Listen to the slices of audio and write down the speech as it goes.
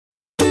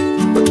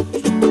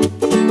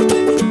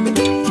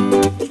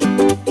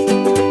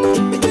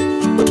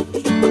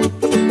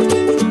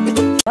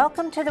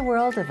into the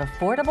world of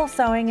affordable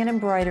sewing and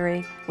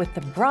embroidery with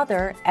the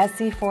Brother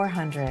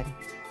SE400.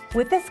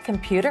 With this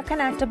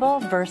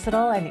computer-connectable,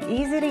 versatile, and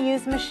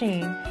easy-to-use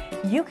machine,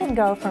 you can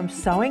go from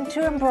sewing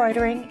to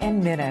embroidering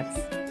in minutes.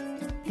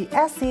 The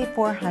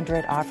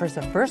SE400 offers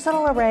a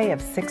versatile array of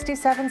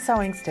 67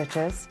 sewing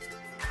stitches,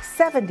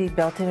 70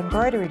 built-in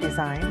embroidery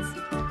designs,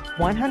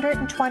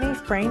 120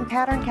 frame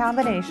pattern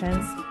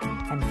combinations,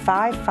 and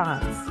 5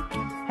 fonts.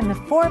 And the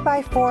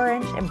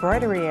 4x4-inch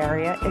embroidery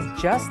area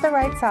is just the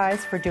right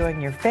size for doing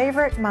your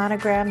favorite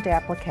monogrammed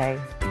applique.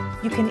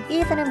 You can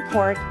even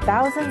import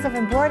thousands of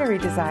embroidery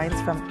designs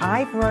from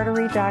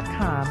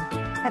iBroidery.com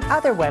and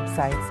other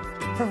websites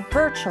for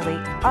virtually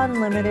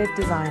unlimited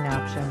design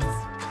options.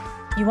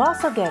 You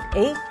also get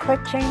 8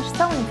 quick change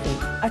sewing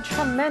feet, a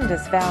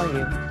tremendous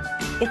value.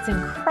 It's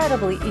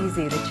incredibly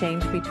easy to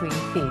change between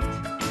feet.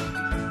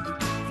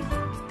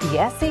 The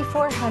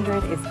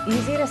SE400 is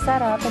easy to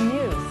set up and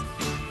use.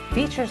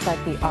 Features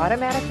like the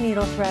automatic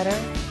needle threader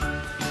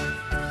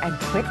and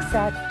quick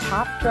set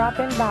top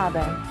drop-in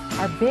bobbin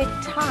are big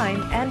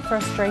time and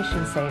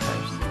frustration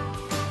savers.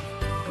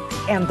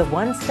 And the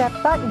one-step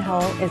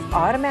buttonhole is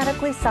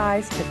automatically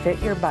sized to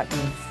fit your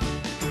buttons.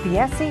 The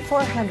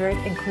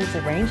SE400 includes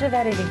a range of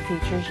editing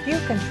features you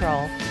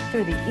control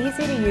through the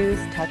easy-to-use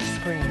touch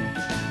screen.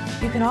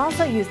 You can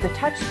also use the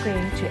touch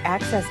screen to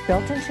access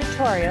built-in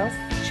tutorials,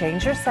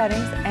 change your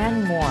settings,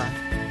 and more.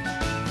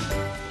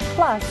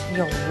 Plus,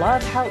 you'll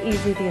love how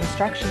easy the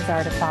instructions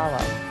are to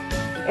follow.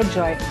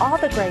 Enjoy all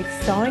the great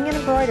sewing and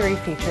embroidery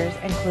features,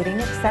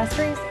 including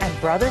accessories and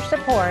Brother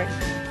support,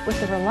 with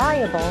the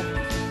reliable,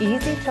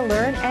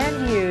 easy-to-learn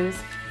and use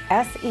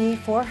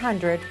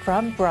SE400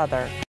 from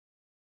Brother.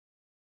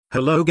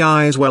 Hello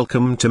guys,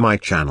 welcome to my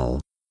channel.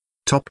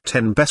 Top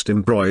 10 Best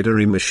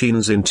Embroidery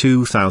Machines in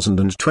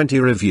 2020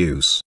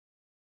 Reviews.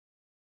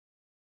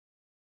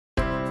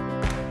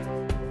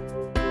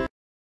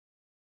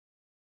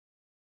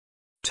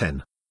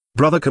 10.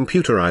 Brother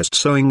Computerized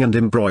Sewing and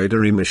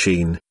Embroidery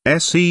Machine,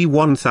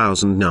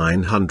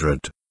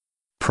 SE1900.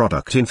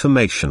 Product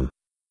information.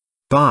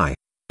 By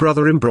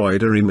Brother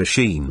Embroidery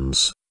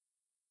Machines.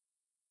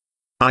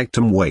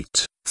 Item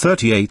weight,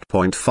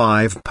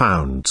 38.5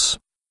 pounds.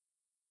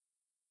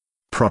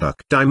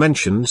 Product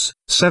dimensions,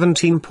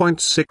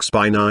 17.6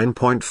 by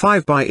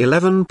 9.5 by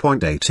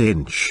 11.8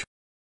 inch.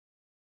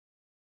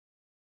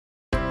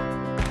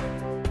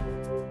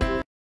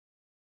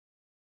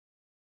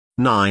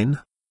 Nine.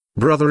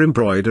 Brother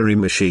Embroidery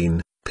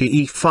Machine,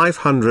 PE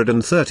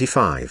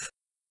 535.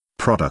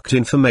 Product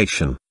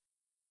information.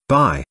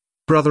 By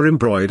Brother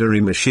Embroidery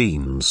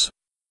Machines.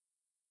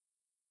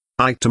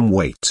 Item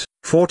weight,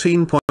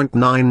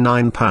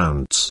 14.99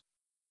 pounds.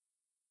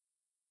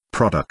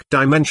 Product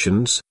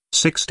dimensions,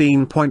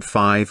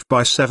 16.5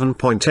 by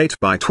 7.8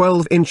 by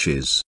 12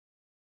 inches.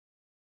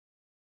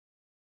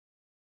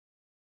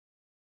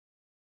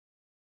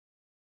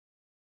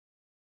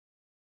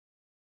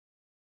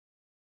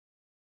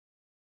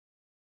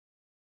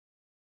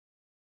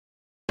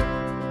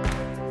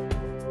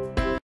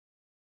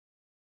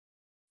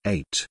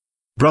 Eight.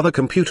 Brother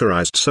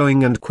Computerized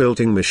Sewing and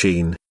Quilting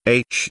Machine,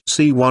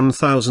 HC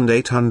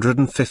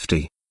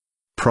 1850.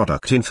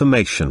 Product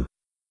information.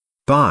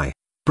 By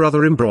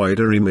Brother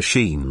Embroidery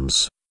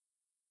Machines.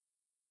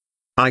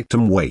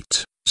 Item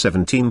weight,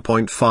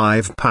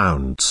 17.5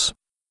 pounds.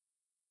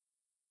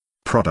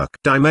 Product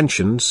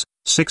dimensions,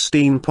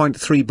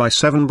 16.3 by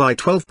 7 by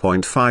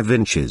 12.5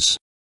 inches.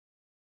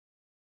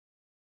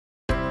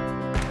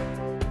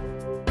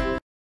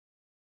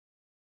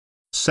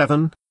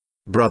 7.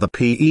 Brother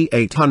PE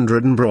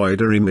 800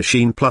 Embroidery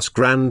Machine Plus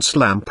Grand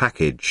Slam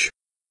Package.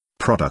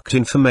 Product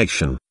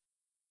information.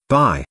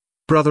 By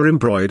Brother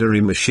Embroidery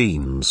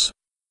Machines.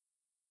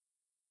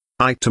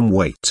 Item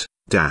weight,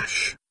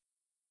 dash.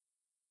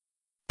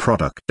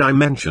 Product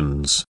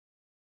dimensions.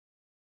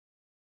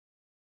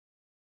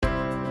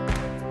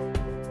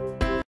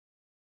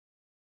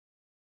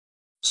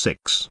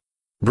 6.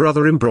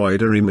 Brother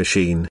Embroidery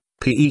Machine,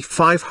 PE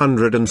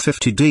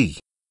 550D.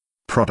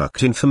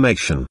 Product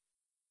information.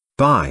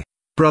 By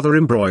Brother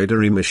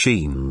Embroidery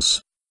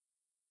Machines.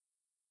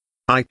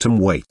 Item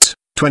weight,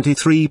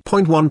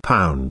 23.1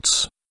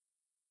 pounds.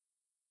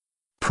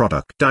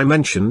 Product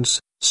dimensions,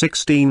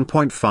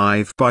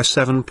 16.5 by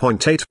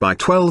 7.8 by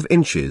 12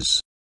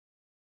 inches.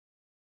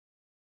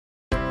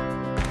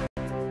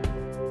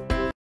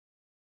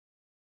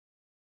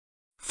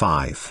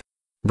 5.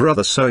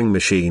 Brother Sewing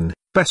Machine,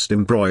 Best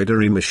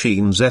Embroidery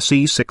Machines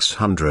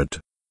SE600.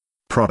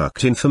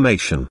 Product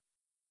information.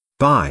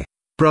 By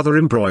Brother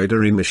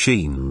Embroidery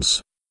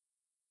Machines.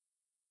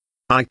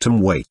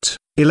 Item weight,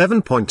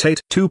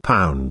 11.82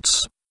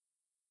 pounds.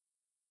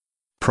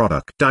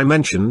 Product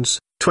dimensions,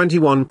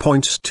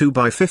 21.2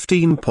 by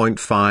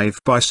 15.5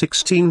 by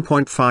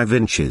 16.5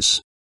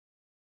 inches.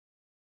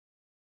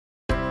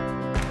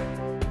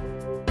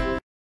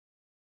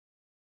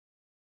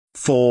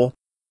 4.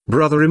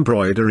 Brother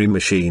Embroidery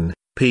Machine,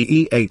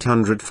 PE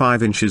 800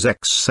 5 inches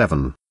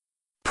x7.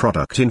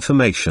 Product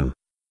information.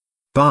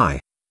 By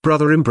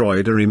Brother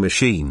Embroidery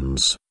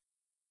Machines.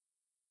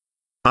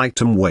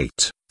 Item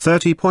weight,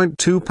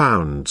 30.2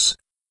 pounds.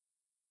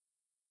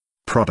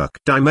 Product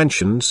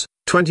dimensions,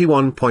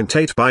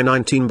 21.8 by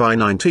 19 by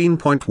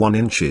 19.1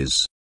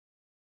 inches.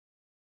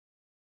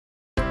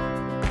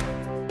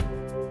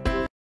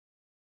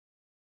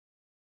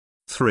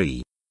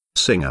 Three.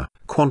 Singer,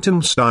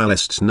 Quantum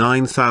Stylist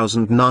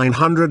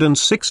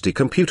 9960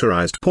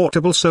 Computerized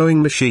Portable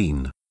Sewing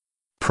Machine.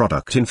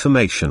 Product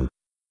information.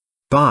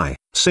 By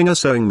Singer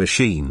Sewing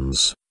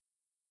Machines.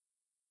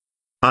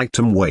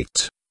 Item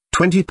weight,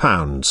 20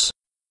 pounds.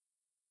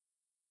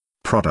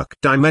 Product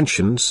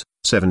dimensions,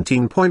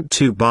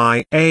 17.2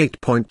 by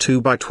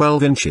 8.2 by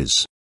 12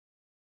 inches.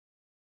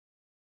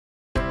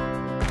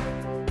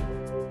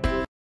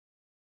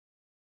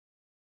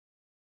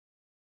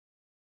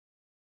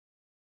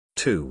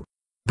 Two.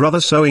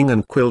 Brother Sewing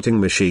and Quilting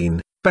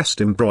Machine,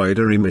 Best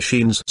Embroidery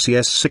Machines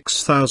CS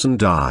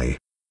 6000i.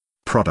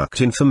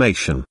 Product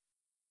information.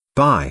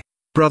 By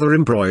Brother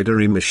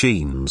Embroidery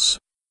Machines.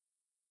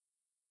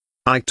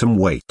 Item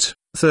weight,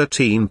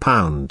 13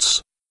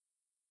 pounds.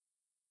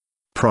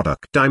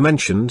 Product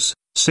dimensions,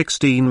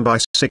 16 by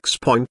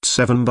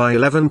 6.7 by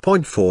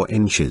 11.4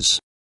 inches.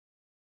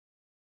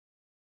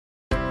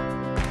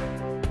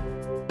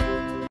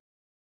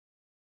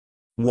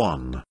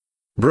 One.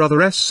 Brother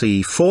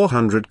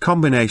SC400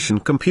 Combination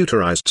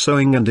Computerized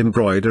Sewing and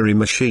Embroidery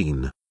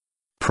Machine.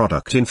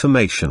 Product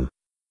information.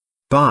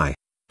 By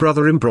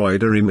Brother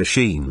Embroidery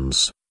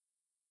Machines.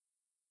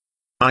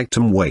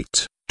 Item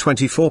weight,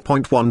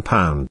 24.1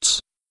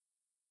 pounds.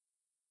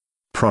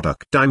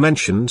 Product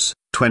dimensions,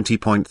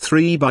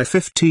 20.3 by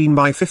 15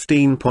 by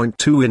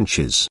 15.2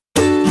 inches.